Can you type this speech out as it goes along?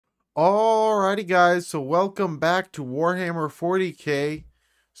Alrighty guys, so welcome back to Warhammer 40K.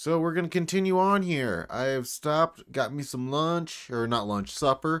 So we're going to continue on here. I have stopped, got me some lunch, or not lunch,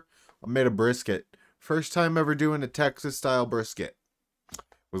 supper. I made a brisket. First time ever doing a Texas style brisket.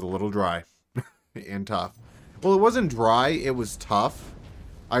 Was a little dry and tough. Well, it wasn't dry, it was tough.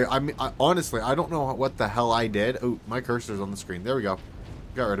 I honestly, I don't know what the hell I did. Oh, my cursor's on the screen. There we go.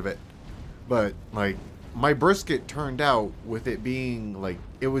 Got rid of it. But, like, my brisket turned out with it being, like,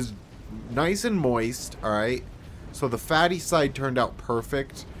 it was nice and moist, alright? So the fatty side turned out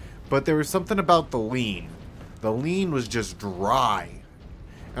perfect. But there was something about the lean. The lean was just dry.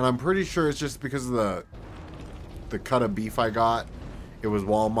 And I'm pretty sure it's just because of the cut of beef I got. It was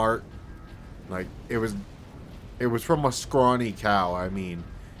Walmart. Like, it was from a scrawny cow, I mean.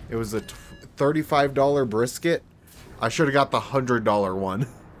 It was a $35 brisket. I should have got the $100 one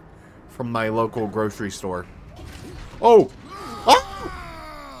from my local grocery store. Oh!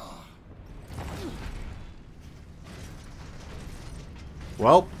 Ah!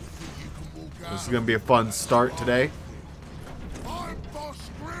 Well, this is going to be a fun start today. I'm Boss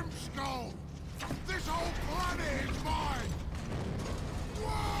Grimskull! This whole planet is mine!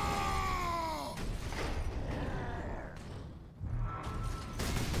 Whoa!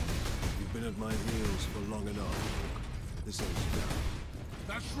 You've been at my heels for long enough. This ain't done.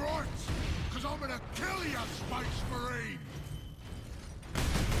 That's right! Because I'm gonna kill you, Space Marine!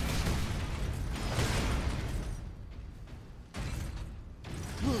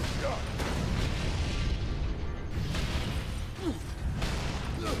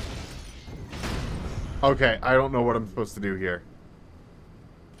 Okay, I don't know what I'm supposed to do here.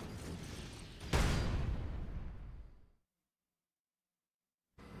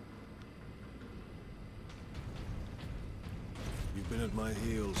 You've been at my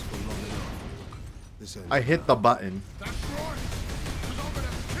heels for long enough. This ain't I hit the button. That's right! Because I'm gonna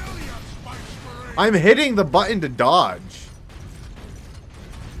kill you, Space Marine! I'm hitting the button to dodge.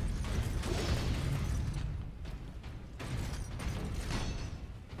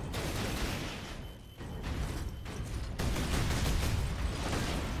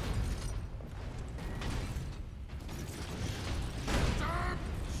 Damn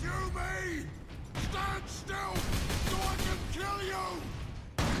you me! Stand still so I can kill you!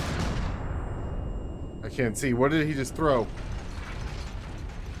 I can't see. What did he just throw?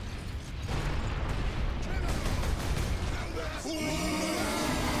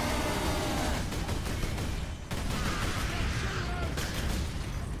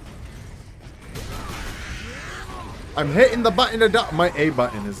 I'm hitting the button to dodge. My A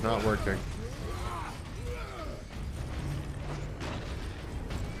button is not working.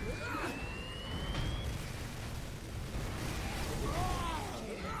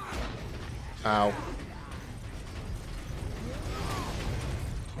 Ow.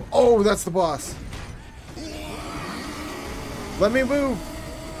 Oh, that's the boss. Let me move.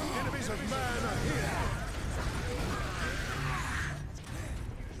 enemies of man are here.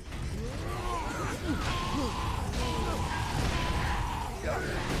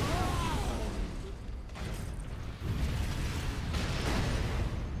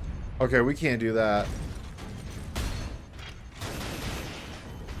 Okay, we can't do that.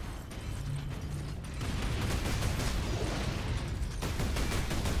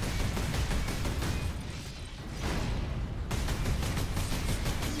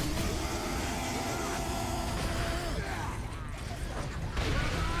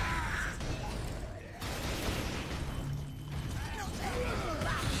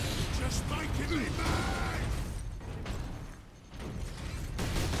 Just making me mad!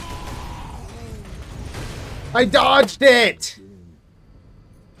 I dodged it!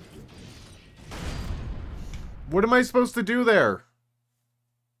 What am I supposed to do there?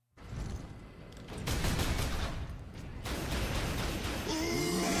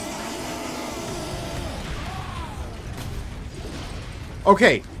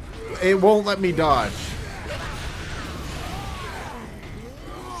 Okay, it won't let me dodge.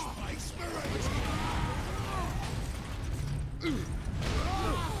 Space Marine!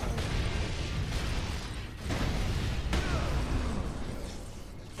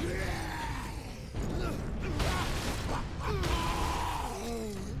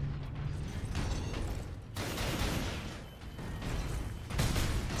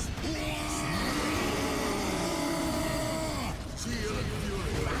 Seal and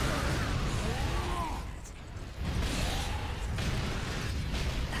fury!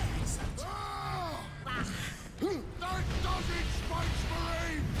 That does it, Space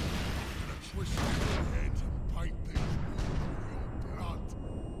Marine! I'm gonna twist your head and paint this wound with your blood.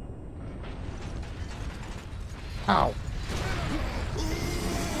 Ow.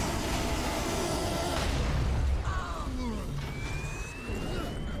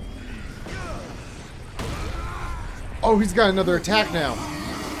 Oh, he's got another attack now.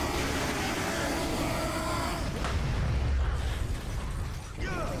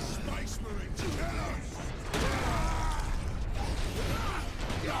 Space Marines,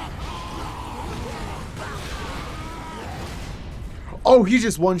 Oh, he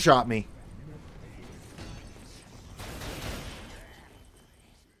just one-shot me.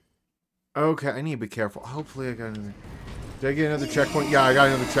 Okay, I need to be careful. Hopefully I got another... Did I get another checkpoint? Yeah, I got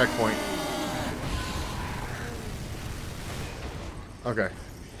another checkpoint. Okay.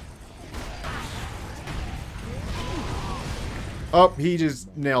 Oh, he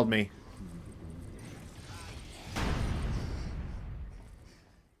just nailed me.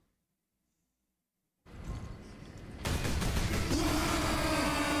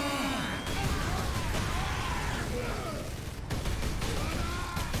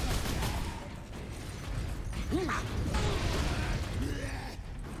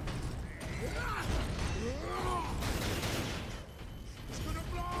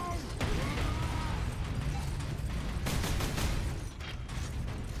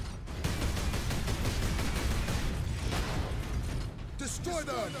 destroy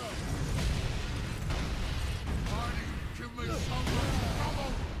them! Marty, give me some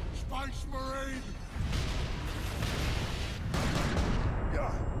trouble, Space Marine!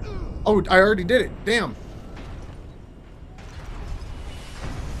 Oh, I already did it. Damn.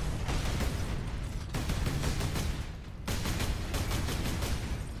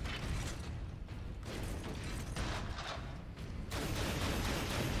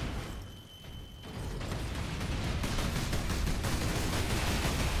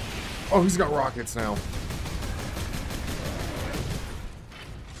 Oh, he's got rockets now.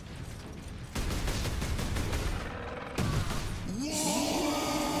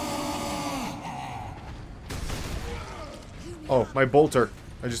 Oh, my bolter.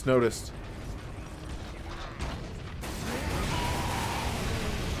 I just noticed.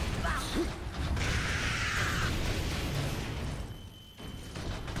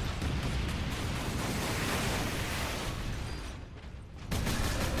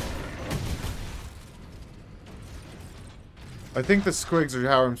 I think the squigs are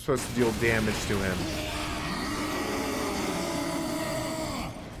how I'm supposed to deal damage to him.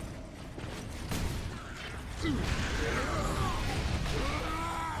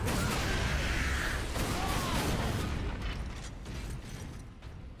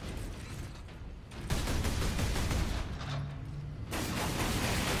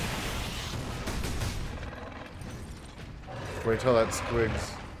 Wait till that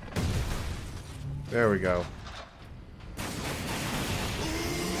squigs. There we go.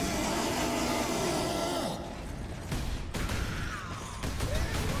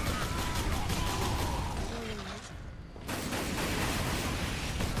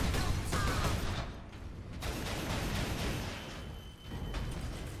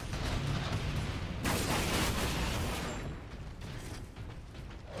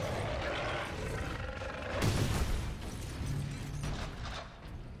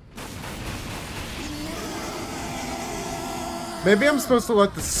 Maybe I'm supposed to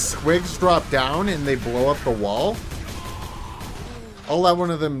let the squigs drop down and they blow up the wall? I'll let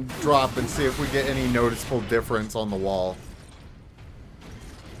one of them drop and see if we get any noticeable difference on the wall.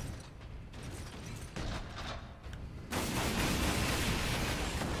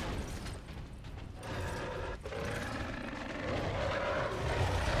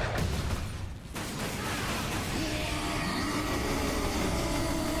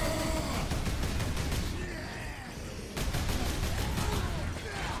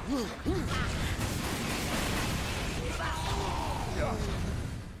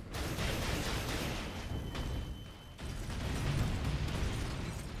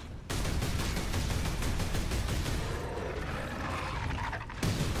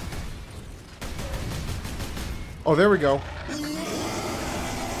 Oh, there we go.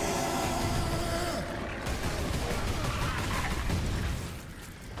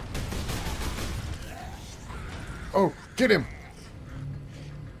 Oh, get him.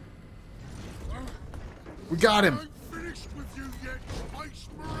 We got him. I ain't finished with you yet, Space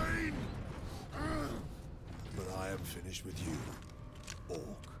Marine! But I am finished with you, Orc.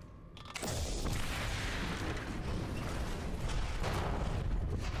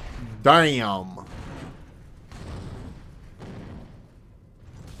 Damn.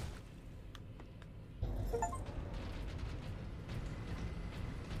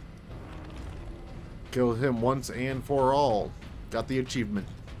 Killed him once and for all. Got the achievement.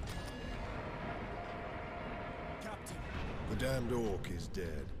 Captain, the damned Orc is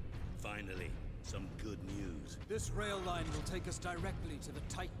dead. Finally, some good news. This rail line will take us directly to the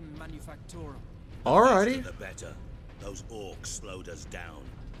Titan Manufactorum. Alrighty. The better. Those orcs slowed us down.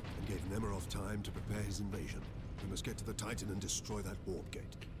 And gave Nemerov time to prepare his invasion. We must get to the Titan and destroy that warp gate.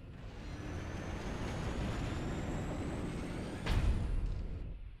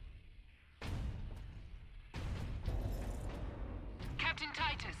 Captain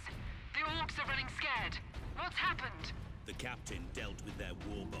Titus, the orcs are running scared. What's happened? The captain dealt with their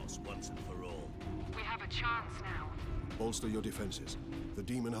war boss once and for all. We have a chance now. Bolster your defenses. The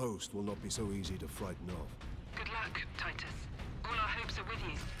demon host will not be so easy to frighten off. Good luck, Titus. All our hopes are with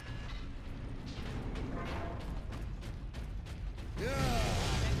you.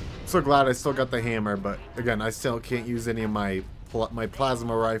 So glad I still got the hammer, but again, I still can't use any of my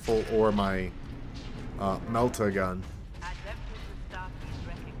plasma rifle or my melta gun.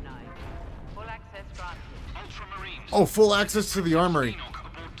 Oh, full access to the armory.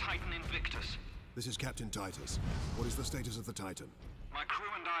 This is Captain Titus. What is the status of the Titan? My crew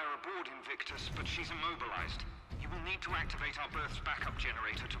and I are aboard Invictus, but she's immobilized. You will need to activate our berth's backup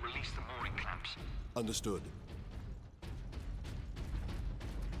generator to release the mooring clamps. Understood.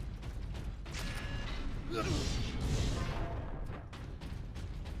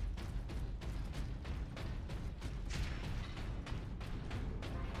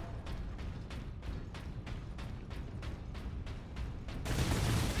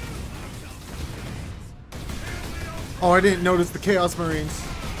 Oh, I didn't notice the Chaos Marines.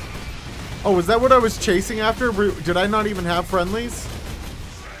 Oh, is that what I was chasing after? Did I not even have friendlies?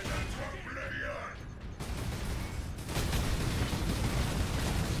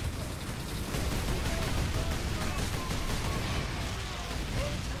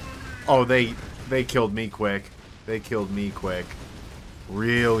 Oh, they killed me quick. They killed me quick.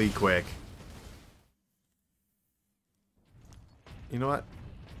 Really quick. You know what?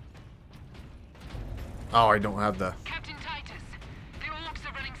 Oh, I don't have the... Captain Titus, the orcs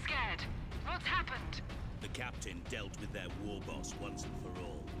are running scared. What's happened? The captain dealt with their war boss once and for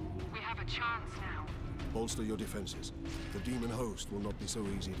all. We have a chance now. Bolster your defenses. The demon host will not be so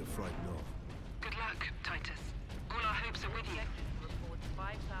easy to frighten off. Good luck, Titus. All our hopes are with you. Reports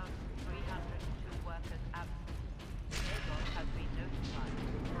 5,302 workers absent. Lagos has been notified.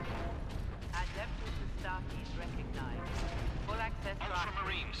 Adeptus Astartes recognized. Full access to our...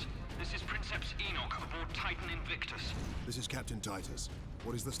 Ultramarines, this is Princeps Enoch aboard Titan Invictus. This is Captain Titus.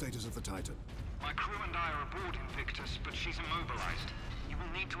 What is the status of the Titan? My crew and I are aboard Invictus, but she's immobilized. You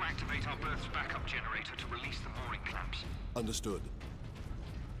will need to activate our berth's backup generator to release the mooring clamps. Understood.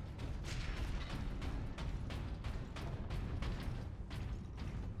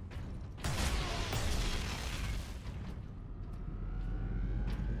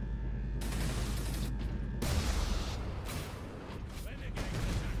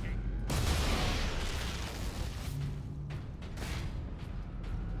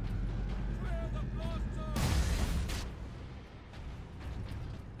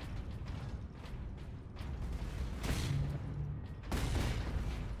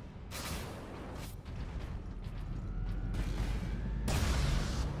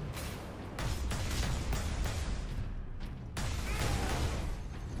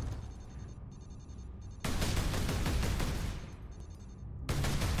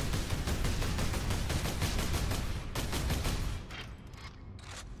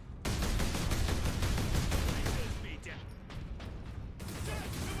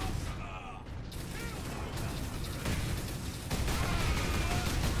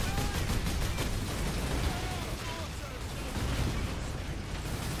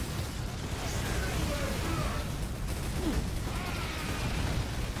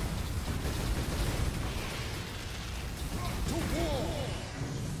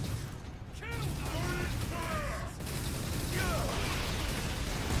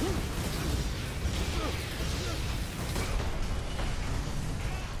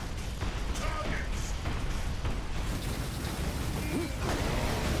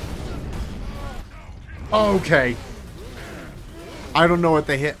 Okay. I don't know what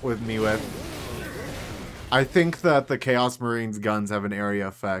they hit with me with. I think that the Chaos Marines guns have an area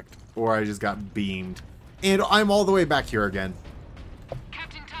effect, or I just got beamed. And I'm all the way back here again.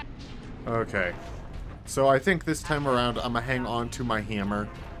 Captain Titus. Okay. So I think this time around I'm gonna hang on to my hammer.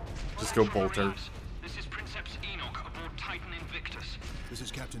 Just go bolter. This is Princeps Enoch aboard Titan Invictus. This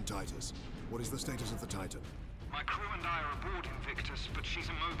is Captain Titus. What is the status of the Titan? My crew and I are aboard Invictus, but she's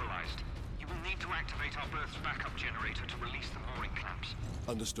immobilized. You will need to activate our berth's backup generator to release the mooring clamps.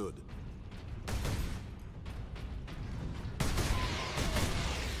 Understood.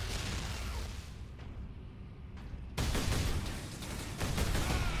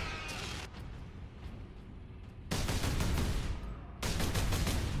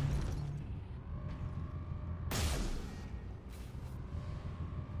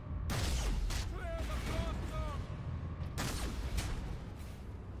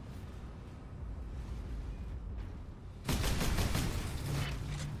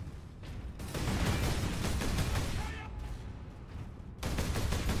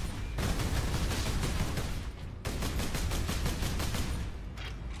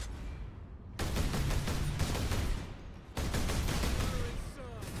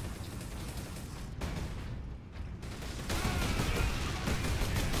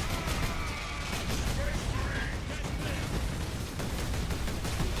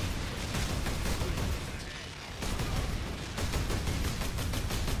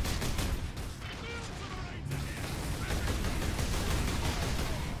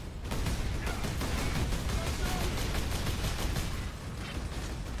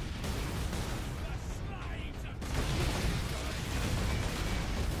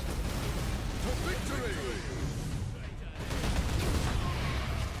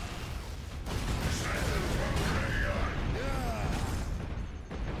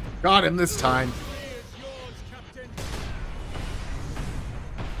 Got him this time.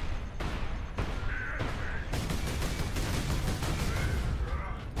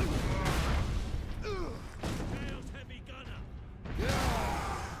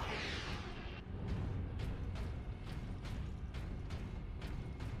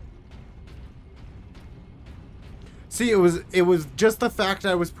 See, it was just the fact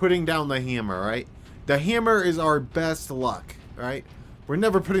I was putting down the hammer, right? The hammer is our best luck, right? We're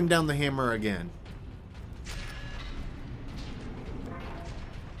never putting down the hammer again.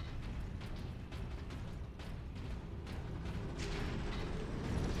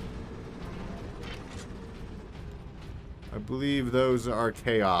 I believe those are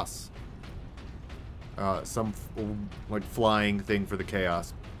chaos. Some like flying thing for the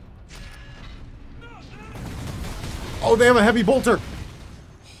chaos. Oh, they have a heavy bolter.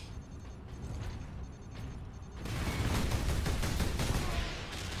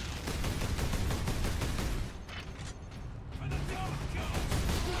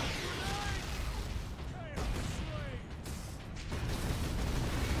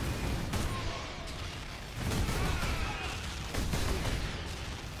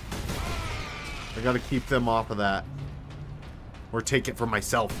 I gotta keep them off of that. Or take it for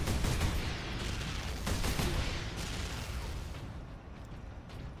myself.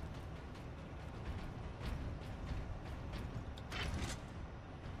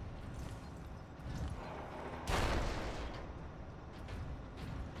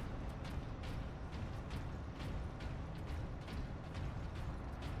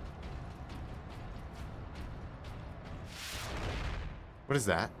 What is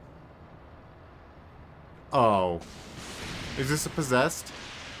that? Oh. Is this a possessed?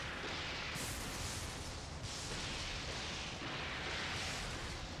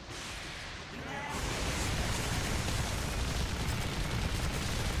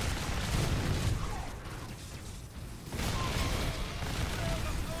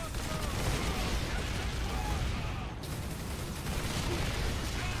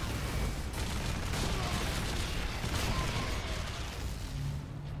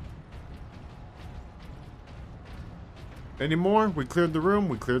 Any more? We cleared the room.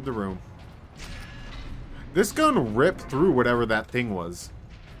 We cleared the room. This gun ripped through whatever that thing was.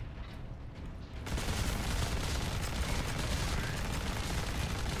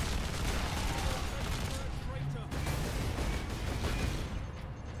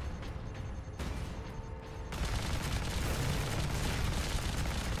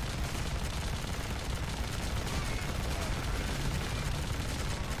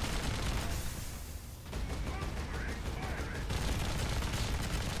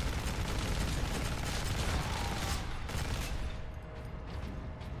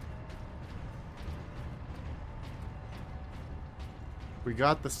 We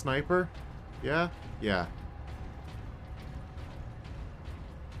got the sniper? Yeah? Yeah.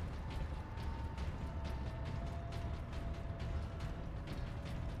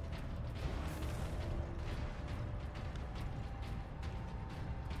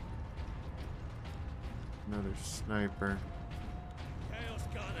 Another sniper. Chaos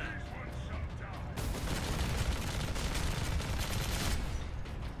Gunner.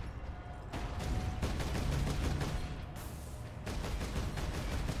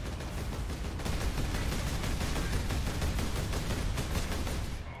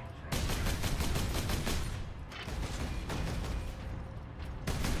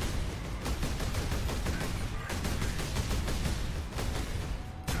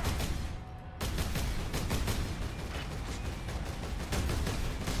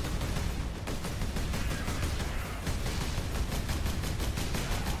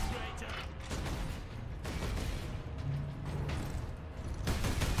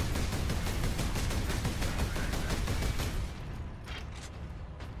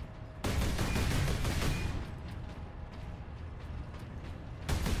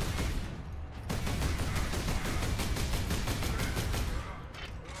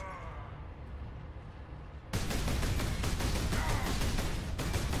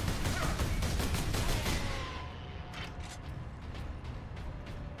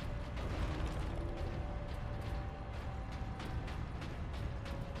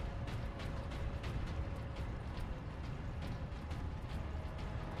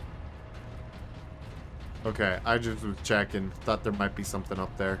 Okay, I just was checking. Thought there might be something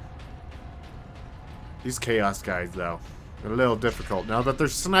up there. These chaos guys, though, they're a little difficult now that they're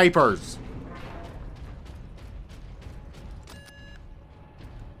snipers.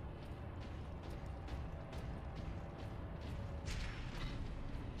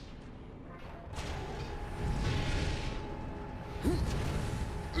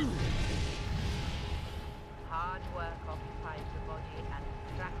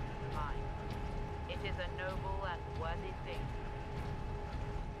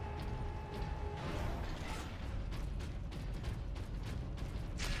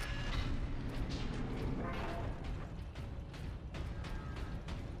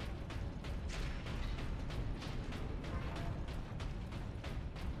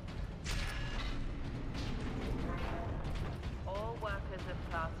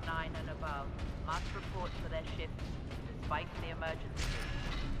 Class 9 and above must report for their shifts despite the emergency.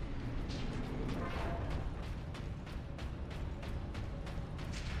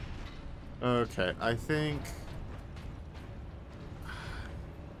 Okay, I think...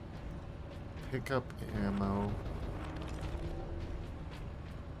 Pick up ammo.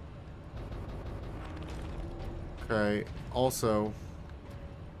 Okay, also...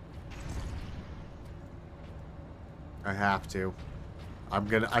 I have to.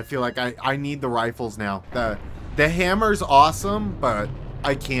 I feel like I need the rifles now. The hammer's awesome, but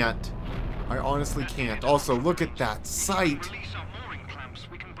I can't. I honestly can't. Also, look at that sight. Release our mooring clamps,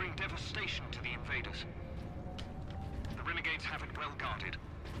 we can bring devastation to the invaders. The renegades have it well guarded.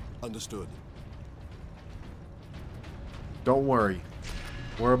 Understood. Don't worry.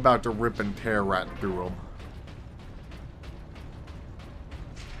 We're about to rip and tear right through them.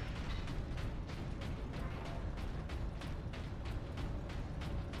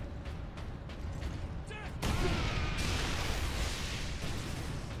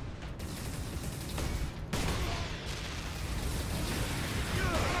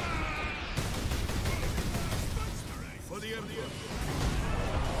 For the Emperor.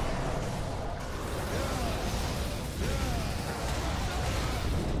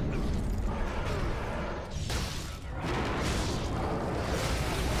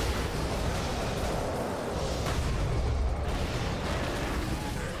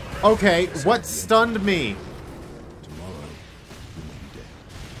 Okay, what stunned me? Tomorrow, you may be dead.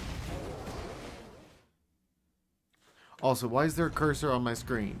 Also, why is there a cursor on my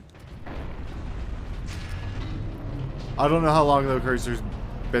screen? I don't know how long the cursor's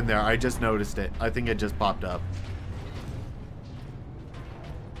been there. I just noticed it. I think it just popped up.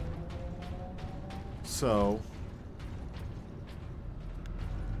 So...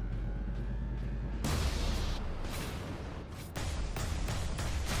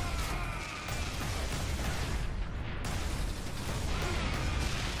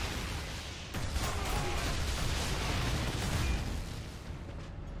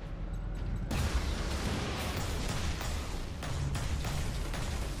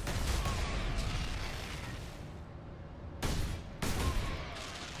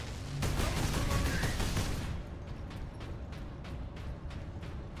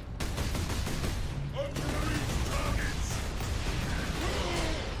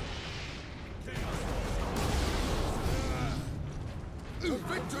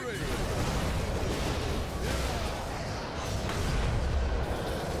 Victory!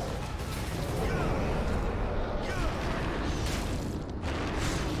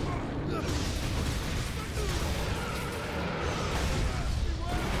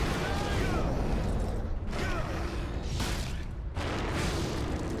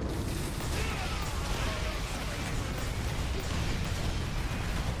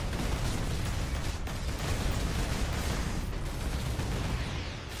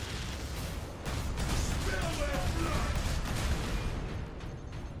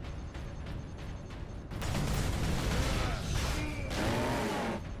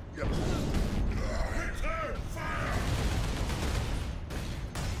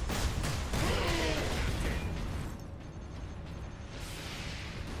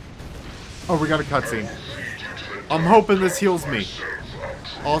 Oh, we got a cutscene. I'm hoping this heals me.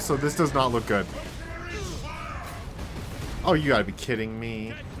 Also, this does not look good. Oh, you gotta be kidding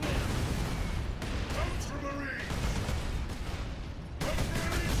me.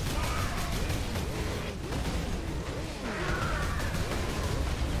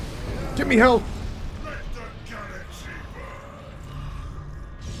 Give me help!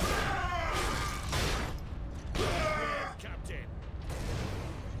 Captain.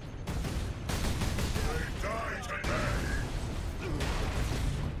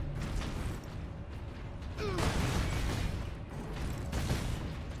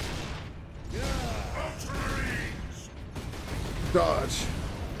 Dodge.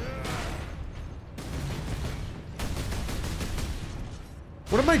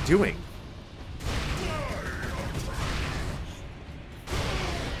 What am I doing?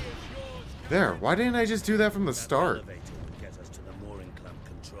 There, why didn't I just do that from the start? Elevator will get us to the mooring clamp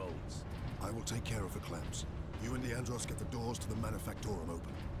controls. I will take care of the clamps. You and the Andros get the doors to the Manufactorum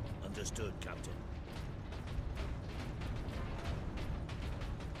open. Understood, Captain.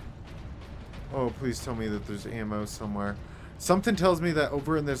 Oh, please tell me that there's ammo somewhere. Something tells me that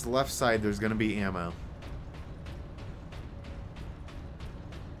over in this left side there's gonna be ammo.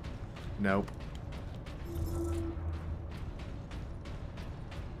 Nope.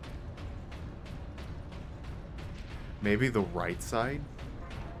 Maybe the right side?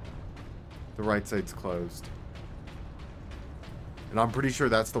 The right side's closed. And I'm pretty sure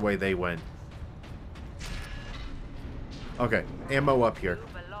that's the way they went. Okay, ammo up here.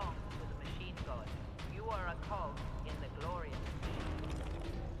 You belong to the machine god. You are a cog in the glorious machine.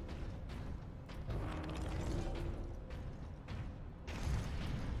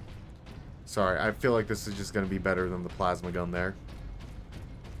 Sorry, I feel like this is just going to be better than the plasma gun there.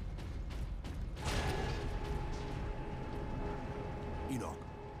 Enoch,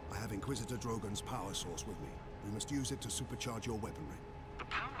 I have Inquisitor Drogon's power source with me. We must use it to supercharge your weaponry. The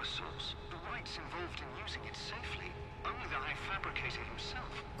power source? The rights involved in using it safely? Only the High Fabricator himself.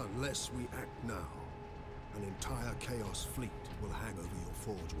 Unless we act now, an entire Chaos fleet will hang over your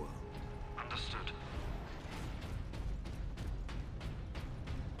Forge world. Understood.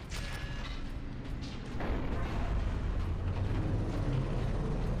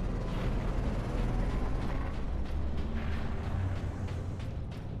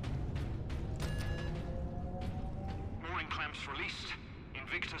 Mooring clamps released.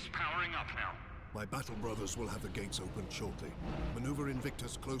 Invictus powering up now. My battle brothers will have the gates opened shortly. Maneuver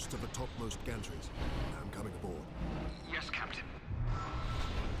Invictus close to the topmost gantries. I'm coming aboard. Yes, Captain.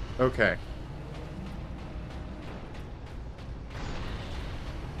 Okay.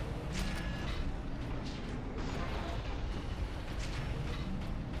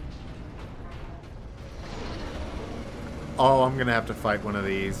 Oh, I'm gonna have to fight one of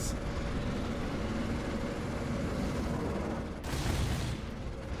these.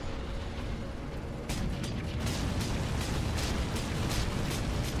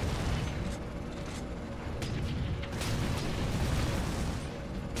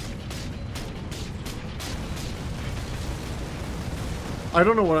 I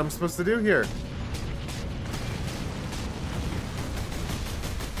don't know what I'm supposed to do here.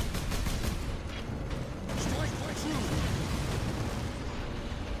 Strike my true.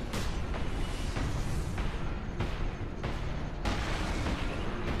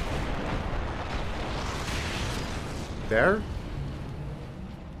 There?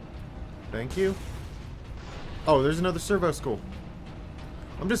 Thank you. Oh, there's another servo school.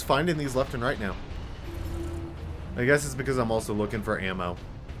 I'm just finding these left and right now. I guess it's because I'm also looking for ammo.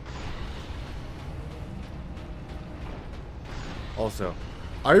 Also,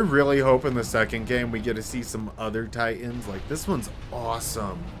 I really hope in the second game we get to see some other Titans. Like, this one's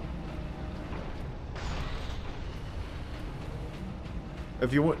awesome.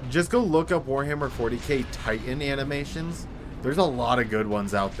 If you want, just go look up Warhammer 40K Titan animations. There's a lot of good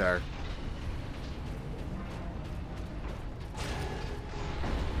ones out there.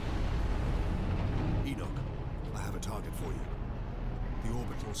 Enoch, I have a target for you. The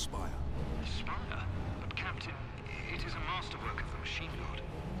orbital spire. Spire? But Captain, it is a masterwork of the machine god.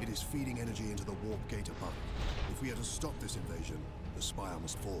 It is feeding energy into the warp gate above it. If we are to stop this invasion, the spire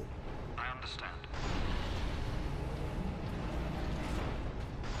must fall. I understand.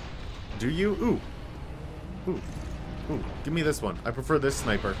 Do you? Ooh. Ooh. Ooh. Give me this one. I prefer this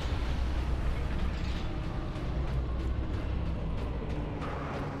sniper.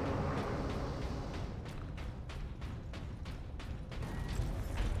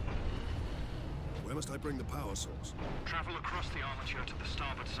 Where must I bring the power source? Travel across the armature to the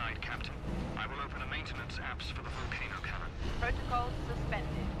starboard side, Captain. I will open a maintenance apps for the volcano cannon. Protocols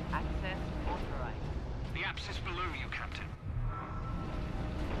suspended. Access authorized. The apps is below you, Captain.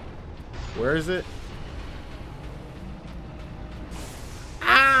 Where is it?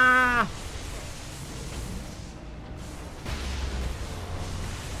 Ah!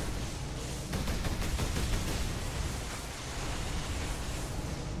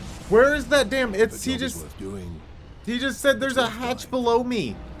 Where is that damn? It's The he job is just worth doing. he just said there's a hatch below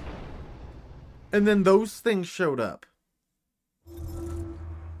me. And then those things showed up.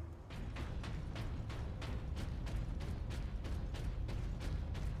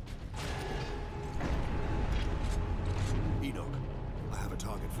 Enoch, I have a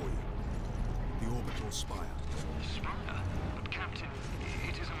target for you. The orbital spire. Spire? But Captain,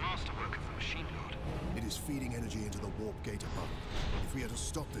 it is a masterwork of the machine god. It is feeding energy into the warp gate above it. If we are to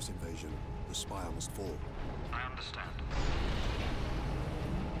stop this invasion, the spire must fall. I understand.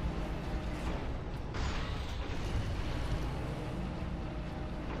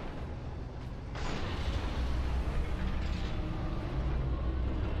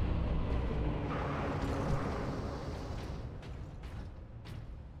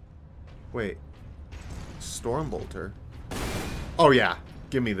 Wait. Stormbolter? Oh yeah.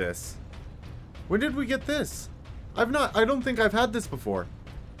 Give me this. When did we get this? I don't think I've had this before.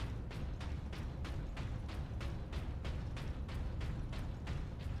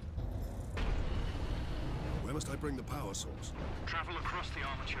 Where must I bring the power source? Travel across the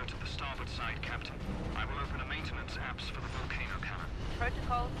armature to the starboard side, Captain. I will open a maintenance apse for the volcano cannon.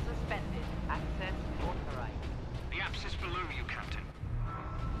 Protocol suspended. Access authorized. The apse is below you, Captain.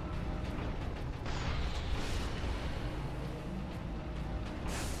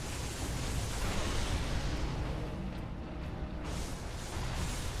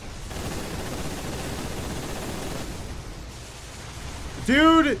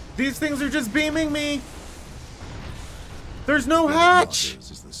 Dude, these things are just beaming me. There's no hatch.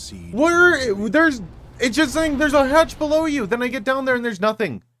 Is the seed. It's just saying there's a hatch below you. Then I get down there and there's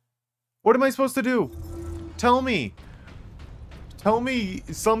nothing. What am I supposed to do? Tell me. Tell me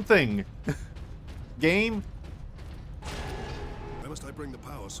something. Game. Where must I bring the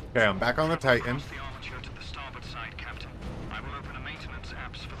power source? Okay, I'm back on the Titan. Across the armature to the starboard side, Captain. I will open a maintenance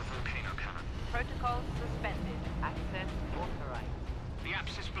apse for the volcano cannon. Protocol suspended. Access authorized. The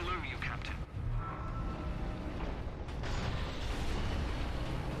apse is below you, Captain.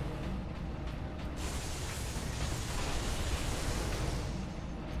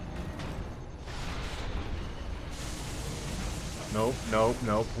 Nope, nope,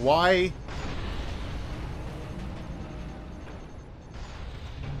 nope. Why?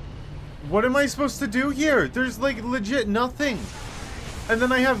 What am I supposed to do here? There's like legit nothing. And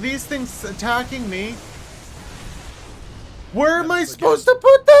then I have these things attacking me. Where am I supposed to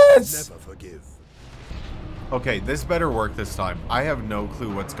put this? Never forgive. Okay, this better work this time. I have no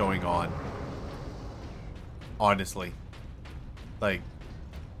clue what's going on. Honestly. Like,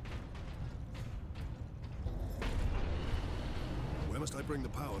 Where must I bring the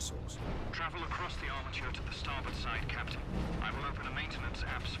power source? Travel across the armature to the starboard side, Captain. I will open a maintenance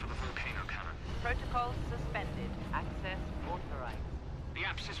apse for the volcano cannon. Protocol suspended. Access authorized. The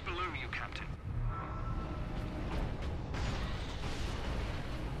apse is below you, Captain.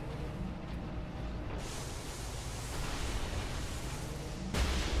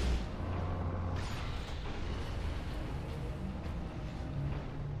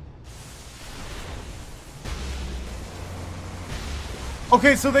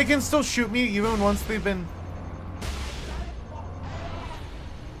 okay, so they can still shoot me even once they've been...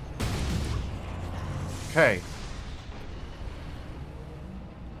 Okay.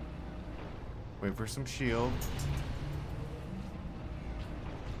 Wait for some shield.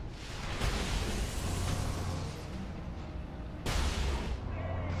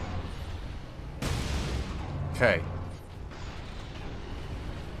 Okay.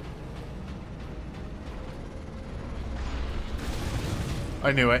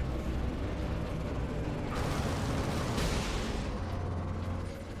 I knew it.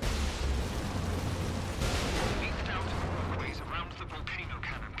 Leap down to the walkways around the volcano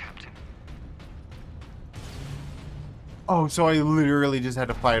cannon, Captain. Oh, so I literally just had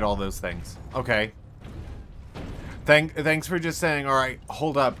to fight all those things. Okay. Thanks for just saying, alright,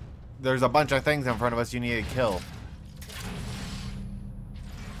 hold up. There's a bunch of things in front of us you need to kill.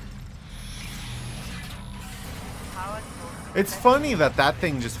 Power source. It's funny that that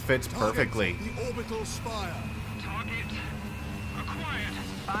thing just fits perfectly. Target the orbital spire. Target acquired.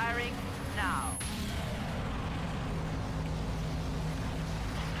 Firing now.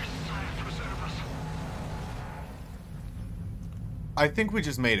 Messiah, preserve us. I think we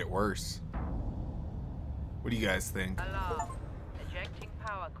just made it worse. What do you guys think? Alarm. Ejecting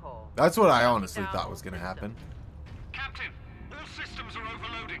power core. That's what I honestly thought was going to happen. Captain, all systems are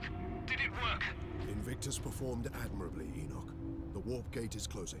overloading. Did it work? Invictus performed admirably, Enoch. The warp gate is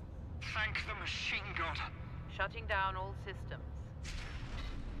closing. Thank the machine god. Shutting down all systems.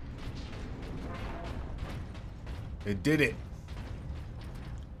 It did it.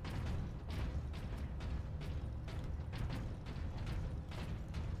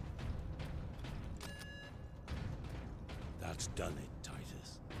 That's done it,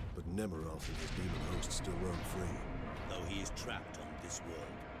 Titus. But Nemeroth and his demon host still roam free. Though he is trapped on this world.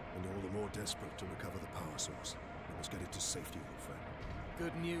 And all the more desperate to recover the power source. We must get it to safety, old friend.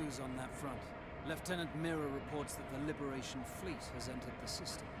 Good news on that front. Lieutenant Mirror reports that the Liberation Fleet has entered the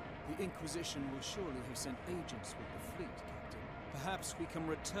system. The Inquisition will surely have sent agents with the fleet, Captain. Perhaps we can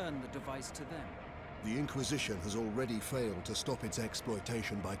return the device to them. The Inquisition has already failed to stop its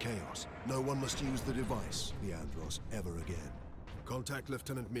exploitation by Chaos. No one must use the device, Leandros, ever again. Contact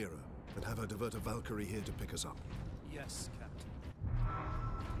Lieutenant Mira, and have her divert a Valkyrie here to pick us up. Yes, Captain.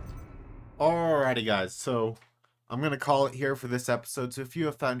 Alrighty, guys. So I'm going to call it here for this episode. So if you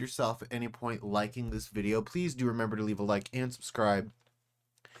have found yourself at any point liking this video, please do remember to leave a like and subscribe.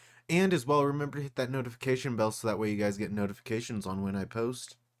 And as well, remember to hit that notification bell so that way you guys get notifications on when I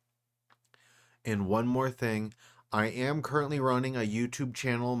post. And one more thing, I am currently running a YouTube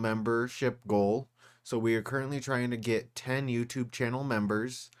channel membership goal. So we are currently trying to get 10 YouTube channel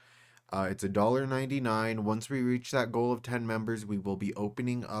members. It's $1.99. Once we reach that goal of 10 members, we will be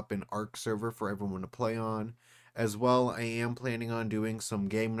opening up an ARC server for everyone to play on. As well, I am planning on doing some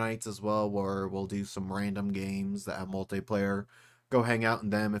game nights as well, where we'll do some random games that have multiplayer. Go hang out in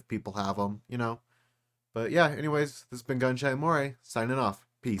them if people have them, you know. But yeah, anyways, this has been GunShyMoray, signing off.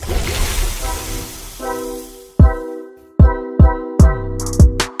 Peace.